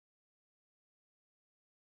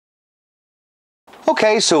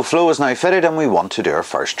Okay, so Floe is now fitted and we want to do our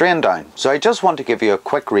first drain down. So I just want to give you a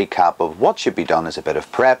quick recap of what should be done as a bit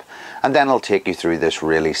of prep, and then I'll take you through this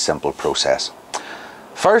really simple process.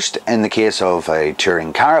 First, in the case of a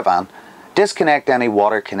touring caravan, disconnect any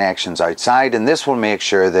water connections outside, and this will make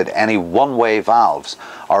sure that any one-way valves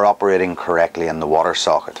are operating correctly in the water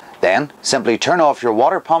socket. Then simply turn off your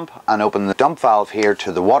water pump and open the dump valve here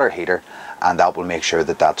to the water heater, and that will make sure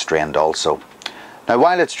that that's drained also. Now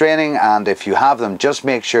while it's draining, and if you have them, just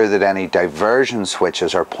make sure that any diversion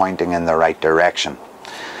switches are pointing in the right direction.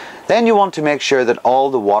 Then you want to make sure that all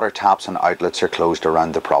the water taps and outlets are closed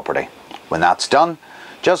around the property. When that's done,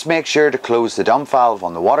 just make sure to close the dump valve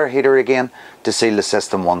on the water heater again to seal the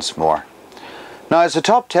system once more. Now as a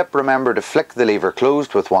top tip, remember to flick the lever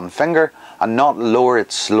closed with one finger and not lower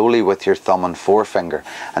it slowly with your thumb and forefinger,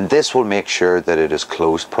 and this will make sure that it is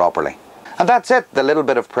closed properly. And that's it, the little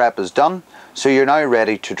bit of prep is done, so you're now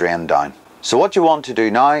ready to drain down. So what you want to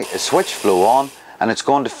do now is switch Floe on, and it's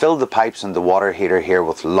going to fill the pipes and the water heater here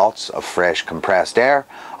with lots of fresh compressed air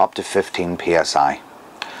up to 15 psi.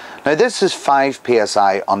 Now this is 5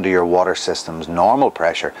 psi under your water system's normal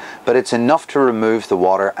pressure, but it's enough to remove the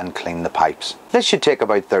water and clean the pipes. This should take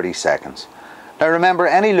about 30 seconds. Now remember,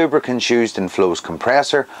 any lubricants used in Floe's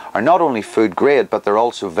compressor are not only food grade, but they're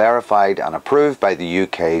also verified and approved by the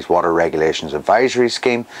UK's Water Regulations Advisory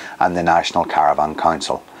Scheme and the National Caravan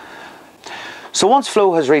Council. So once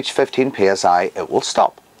Floe has reached 15 psi, it will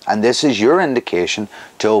stop, and this is your indication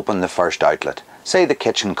to open the first outlet, say the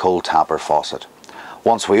kitchen cold tap or faucet.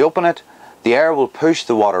 Once we open it, the air will push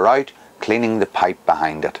the water out, cleaning the pipe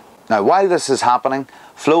behind it. Now while this is happening,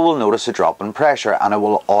 Floe will notice a drop in pressure and it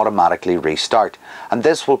will automatically restart, and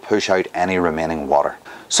this will push out any remaining water.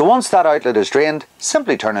 So once that outlet is drained,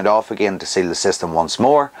 simply turn it off again to seal the system once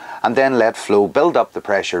more, and then let Floe build up the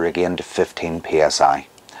pressure again to 15 psi.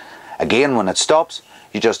 Again, when it stops,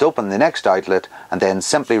 you just open the next outlet and then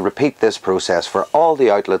simply repeat this process for all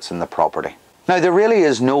the outlets in the property. Now there really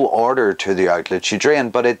is no order to the outlets you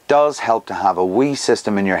drain, but it does help to have a wee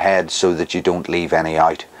system in your head so that you don't leave any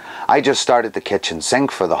out. I just started the kitchen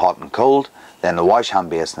sink for the hot and cold, then the wash hand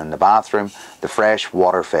basin in the bathroom, the fresh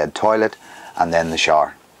water fed toilet, and then the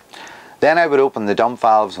shower. Then I would open the dump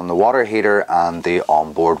valves on the water heater and the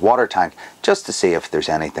onboard water tank just to see if there's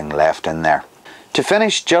anything left in there. To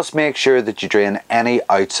finish, just make sure that you drain any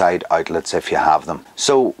outside outlets if you have them.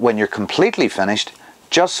 So when you're completely finished,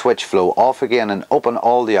 just switch Floe off again and open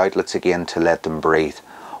all the outlets again to let them breathe.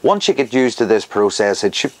 Once you get used to this process,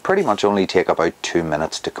 it should pretty much only take about 2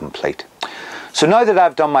 minutes to complete. So now that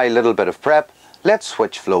I've done my little bit of prep, let's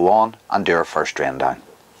switch Floe on and do our first drain down.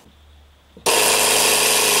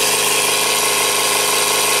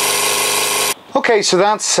 Okay, so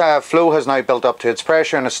that's Floe has now built up to its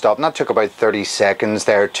pressure and it's stopped, and that took about 30 seconds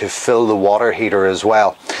there to fill the water heater as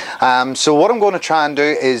well. So what I'm going to try and do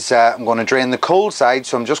is I'm going to drain the cold side,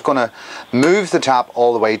 so I'm just going to move the tap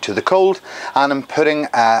all the way to the cold, and I'm putting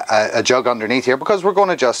a jug underneath here because we're going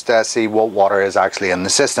to just see what water is actually in the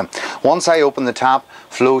system. Once I open the tap,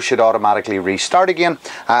 Floe should automatically restart again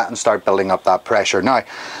and start building up that pressure. Now,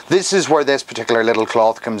 this is where this particular little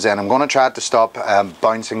cloth comes in. I'm going to try to stop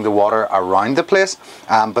bouncing the water around the place,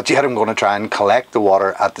 but yet I'm going to try and collect the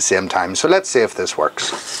water at the same time. So let's see if this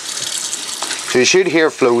works. So you should hear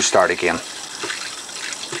Floe start again.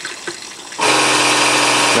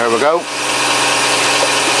 There we go.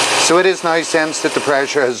 So it is now sensed that the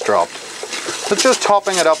pressure has dropped. It's just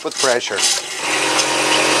topping it up with pressure.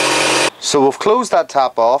 So we've closed that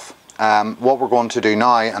tap off. What we're going to do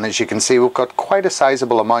now, and as you can see, we've got quite a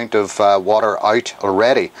sizable amount of water out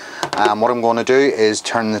already. What I'm going to do is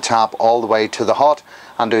turn the tap all the way to the hot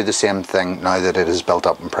and do the same thing now that it is built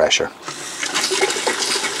up in pressure.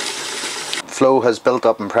 Floe has built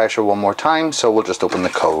up in pressure one more time, so we'll just open the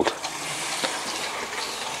cold.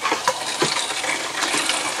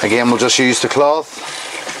 Again, we'll just use the cloth.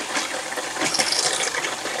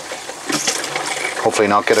 Hopefully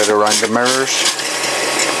not get it around the mirrors.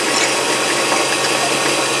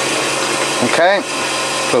 Okay,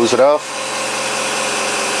 close it off.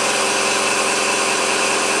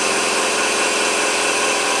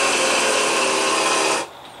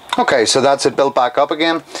 Okay, so that's it built back up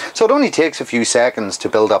again. So it only takes a few seconds to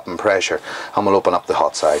build up in pressure, and we'll open up the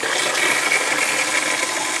hot side.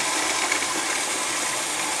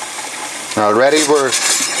 Already we're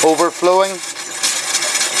overflowing.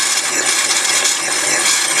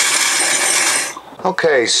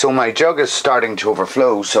 Okay, so my jug is starting to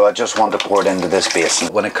overflow, so I just want to pour it into this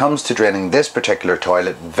basin. When it comes to draining this particular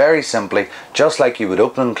toilet, very simply, just like you would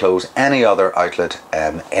open and close any other outlet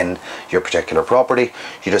in your particular property,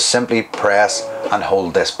 you just simply press and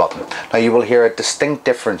hold this button. Now you will hear a distinct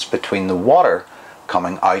difference between the water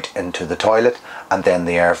coming out into the toilet and then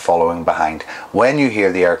the air following behind. When you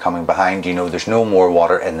hear the air coming behind, you know there's no more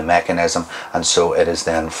water in the mechanism, and so it is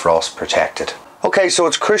then frost protected. Okay, so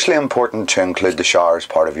it's crucially important to include the shower as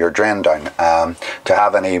part of your drain down. To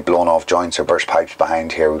have any blown off joints or burst pipes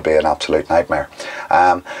behind here would be an absolute nightmare.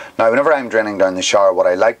 Now whenever I'm draining down the shower, what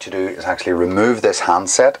I like to do is actually remove this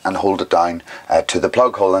handset and hold it down to the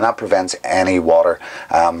plug hole, and that prevents any water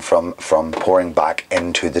from pouring back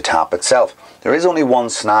into the tap itself. There is only one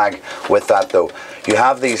snag with that though. You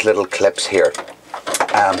have these little clips here.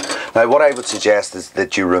 Now what I would suggest is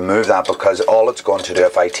that you remove that, because all it's going to do,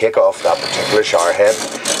 if I take off that particular shower head,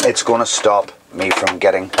 it's going to stop me from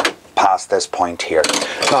getting past this point here.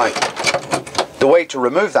 Now the way to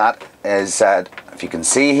remove that is, if you can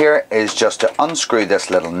see here, is just to unscrew this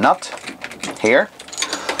little nut here.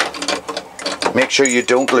 Make sure you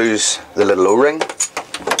don't lose the little O-ring.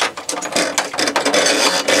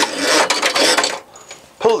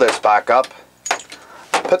 Pull this back up,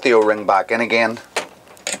 put the O-ring back in again,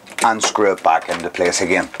 and screw it back into place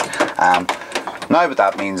again. Now what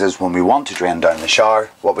that means is when we want to drain down the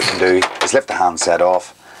shower, what we can do is lift the handset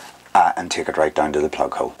off and take it right down to the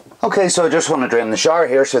plug hole. Okay, so I just want to drain the shower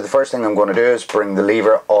here, so the first thing I'm going to do is bring the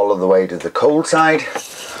lever all of the way to the cold side,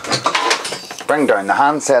 bring down the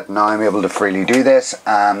handset. Now I'm able to freely do this,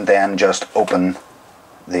 and then just open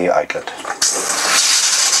the outlet.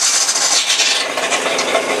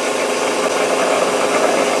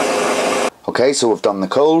 Okay, so we've done the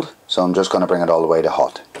cold, so I'm just going to bring it all the way to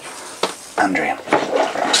hot and drain.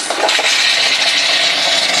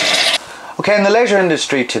 Okay, in the leisure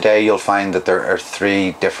industry today, you'll find that there are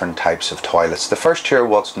three different types of toilets. The first two are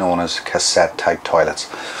what's known as cassette type toilets.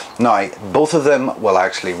 Now, both of them will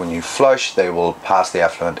actually, when you flush, they will pass the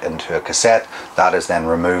effluent into a cassette. That is then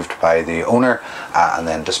removed by the owner and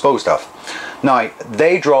then disposed of. Now,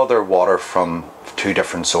 they draw their water from two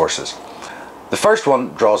different sources. The first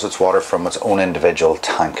one draws its water from its own individual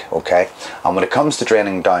tank, okay? And when it comes to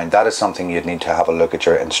draining down, that is something you'd need to have a look at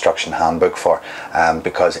your instruction handbook for,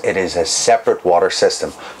 because it is a separate water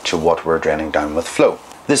system to what we're draining down with Floe.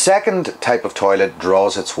 The second type of toilet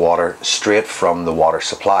draws its water straight from the water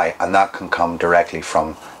supply, and that can come directly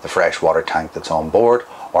from the freshwater tank that's on board,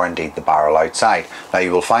 or indeed the barrel outside. Now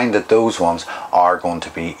you will find that those ones are going to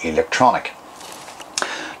be electronic.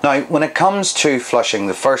 Now, when it comes to flushing,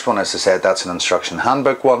 the first one, as I said, that's an instruction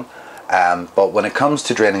handbook one. But when it comes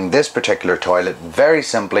to draining this particular toilet, very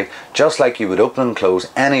simply, just like you would open and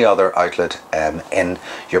close any other outlet in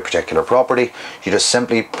your particular property, you just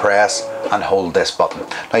simply press and hold this button.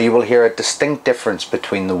 Now you will hear a distinct difference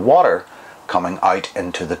between the water coming out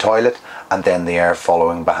into the toilet and then the air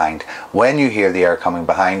following behind. When you hear the air coming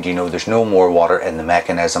behind, you know there's no more water in the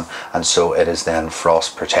mechanism, and so it is then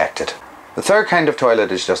frost protected. The third kind of toilet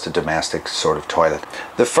is just a domestic sort of toilet.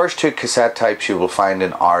 The first two cassette types you will find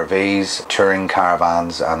in RVs, touring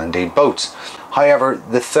caravans, and indeed boats. However,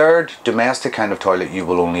 the third domestic kind of toilet you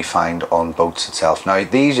will only find on boats itself. Now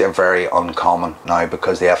these are very uncommon now,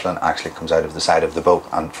 because the effluent actually comes out of the side of the boat,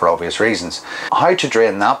 and for obvious reasons. How to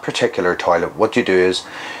drain that particular toilet, what you do is,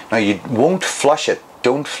 now you won't flush it.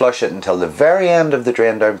 Don't flush it until the very end of the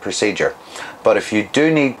drain down procedure. But if you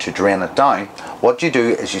do need to drain it down, what you do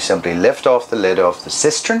is you simply lift off the lid of the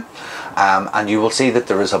cistern, and you will see that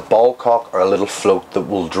there is a ball cock or a little float that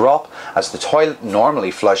will drop. As the toilet normally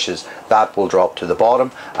flushes, that will drop to the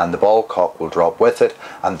bottom and the ball cock will drop with it,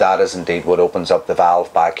 and that is indeed what opens up the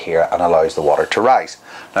valve back here and allows the water to rise.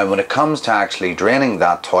 Now when it comes to actually draining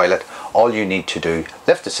that toilet, all you need to do,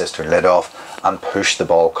 lift the cistern lid off and push the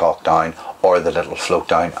ball cock down or the little float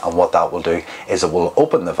down, and what that will do is it will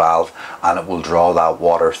open the valve and it will draw that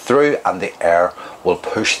water through, and the air will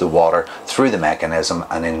push the water through the mechanism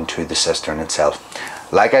and into the cistern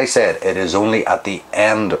itself. Like I said, it is only at the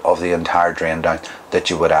end of the entire drain down that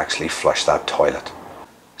you would actually flush that toilet.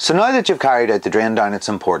 So now that you've carried out the drain down, it's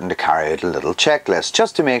important to carry out a little checklist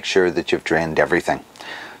just to make sure that you've drained everything.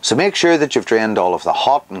 So make sure that you've drained all of the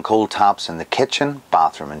hot and cold taps in the kitchen,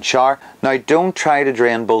 bathroom and shower. Now don't try to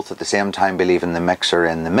drain both at the same time by leaving the mixer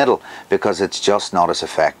in the middle, because it's just not as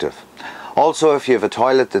effective. Also, if you have a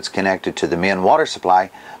toilet that's connected to the main water supply,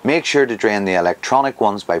 make sure to drain the electronic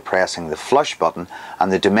ones by pressing the flush button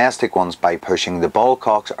and the domestic ones by pushing the ball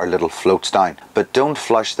cocks or little floats down. But don't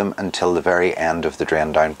flush them until the very end of the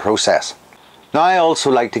drain down process. Now I also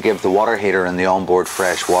like to give the water heater and the onboard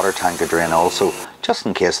fresh water tank a drain also, just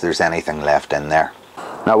in case there's anything left in there.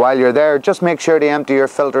 Now while you're there, just make sure to empty your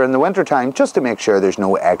filter in the winter time, just to make sure there's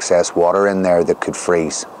no excess water in there that could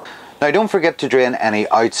freeze. Now don't forget to drain any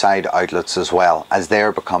outside outlets as well, as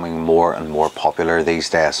they're becoming more and more popular these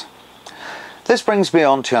days. This brings me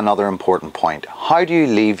on to another important point. How do you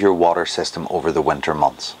leave your water system over the winter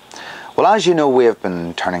months? Well, as you know, we have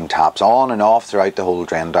been turning taps on and off throughout the whole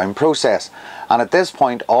drain down process, and at this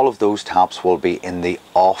point all of those taps will be in the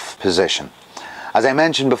off position. As I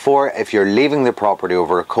mentioned before, if you're leaving the property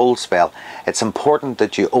over a cold spell, it's important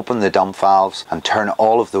that you open the dump valves and turn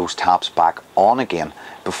all of those taps back on again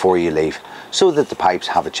before you leave, so that the pipes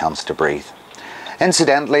have a chance to breathe.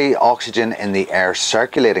 Incidentally, oxygen in the air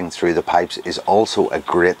circulating through the pipes is also a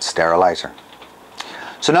great sterilizer.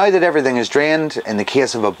 So now that everything is drained, in the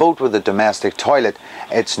case of a boat with a domestic toilet,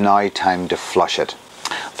 it's now time to flush it.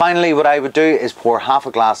 Finally, what I would do is pour half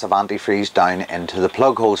a glass of antifreeze down into the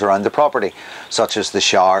plug holes around the property, such as the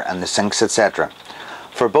shower and the sinks, etc.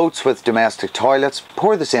 For boats with domestic toilets,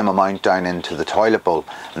 pour the same amount down into the toilet bowl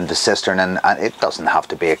and the cistern, and it doesn't have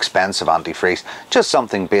to be expensive antifreeze, just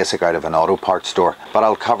something basic out of an auto parts store. But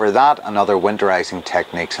I'll cover that and other winterizing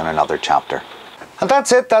techniques in another chapter. And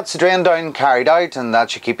that's it, that's the drain down carried out, and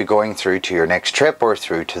that should keep you going through to your next trip or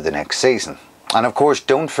through to the next season. And of course,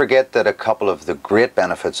 don't forget that a couple of the great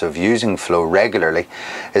benefits of using Floe regularly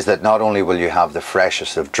is that not only will you have the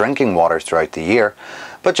freshest of drinking water throughout the year,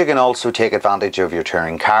 but you can also take advantage of your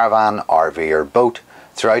touring caravan, RV or boat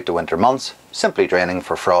throughout the winter months, simply draining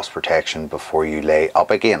for frost protection before you lay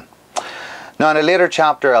up again. Now in a later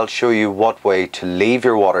chapter I'll show you what way to leave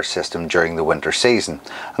your water system during the winter season,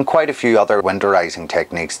 and quite a few other winterizing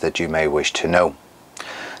techniques that you may wish to know.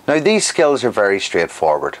 Now these skills are very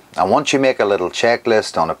straightforward, and once you make a little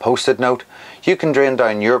checklist on a post-it note, you can drain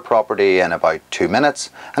down your property in about 2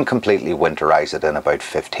 minutes and completely winterize it in about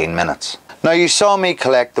 15 minutes. Now you saw me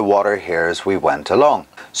collect the water here as we went along.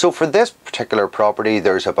 So for this particular property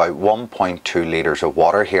there's about 1.2 litres of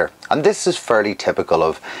water here, and this is fairly typical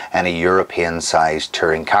of any European sized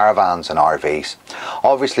touring caravans and RVs.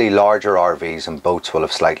 Obviously larger RVs and boats will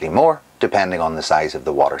have slightly more, depending on the size of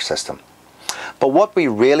the water system. But what we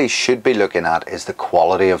really should be looking at is the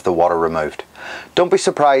quality of the water removed. Don't be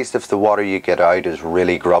surprised if the water you get out is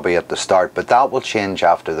really grubby at the start, but that will change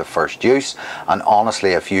after the first use, and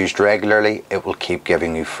honestly if used regularly it will keep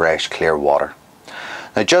giving you fresh clear water.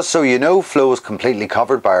 Now just so you know, Floe is completely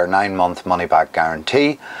covered by our 9-month money back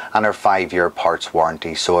guarantee and our 5-year parts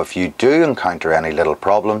warranty, so if you do encounter any little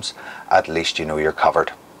problems, at least you know you're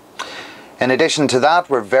covered. In addition to that,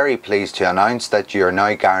 we're very pleased to announce that you are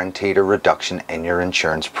now guaranteed a reduction in your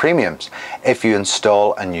insurance premiums if you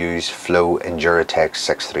install and use Floe Endurotex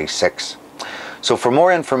 636. So for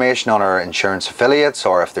more information on our insurance affiliates,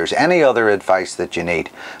 or if there's any other advice that you need,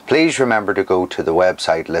 please remember to go to the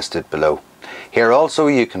website listed below. Here also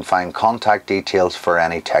you can find contact details for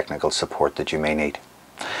any technical support that you may need.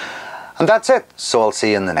 And that's it, so I'll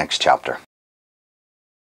see you in the next chapter.